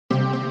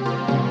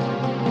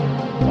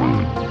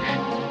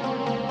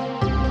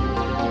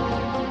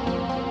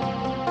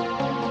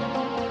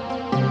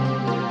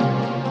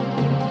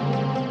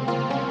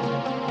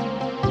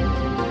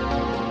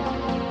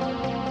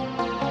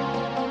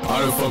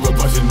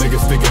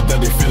niggas thinking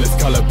that they feel it's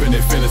caught up in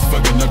their feelings,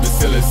 fucking up the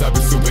ceilings. I've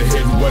been super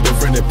hitting, weather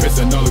in it,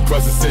 pissing all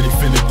across the city,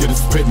 finna get it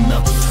spitting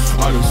up.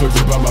 All them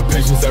tortured by my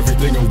patience,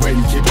 everything I'm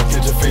waiting, keep on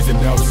catching facing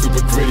now. I'm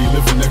super gritty,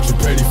 living extra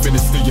petty, finna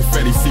steal your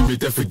fatty, see me,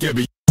 then forget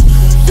me.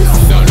 This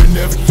is sound I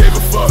never gave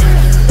a fuck,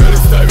 and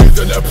it's time he's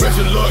done that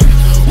pressure look.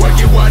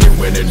 Working, whining,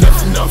 winning, that's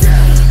enough.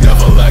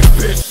 Never like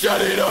bitch, shut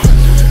it up.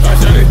 I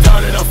shut it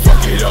down and I fuck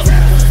it up.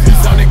 He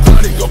sounding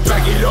chronic, go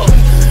back it up.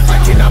 I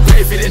cannot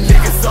pay for the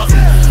niggas up.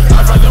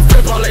 I'd rather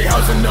flip all they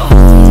house and up.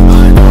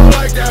 I don't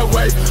like that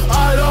wave,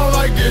 I don't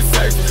like this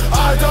stage,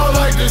 I don't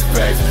like this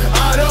pace,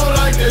 I don't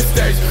like this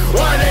stage.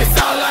 Why they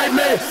sound like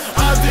me?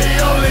 I'm the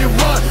only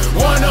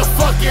one a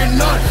fucking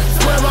nut.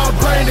 Swear my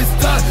brain is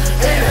done,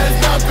 it has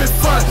not been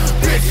fun.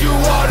 Bitch, you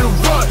ought to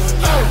run.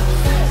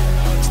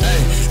 Hey,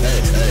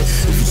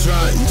 if you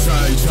try to be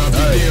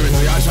near it,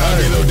 I try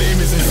to get little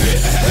demons and shit.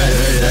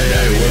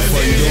 Hey, what the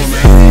fuck you doing,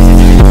 man?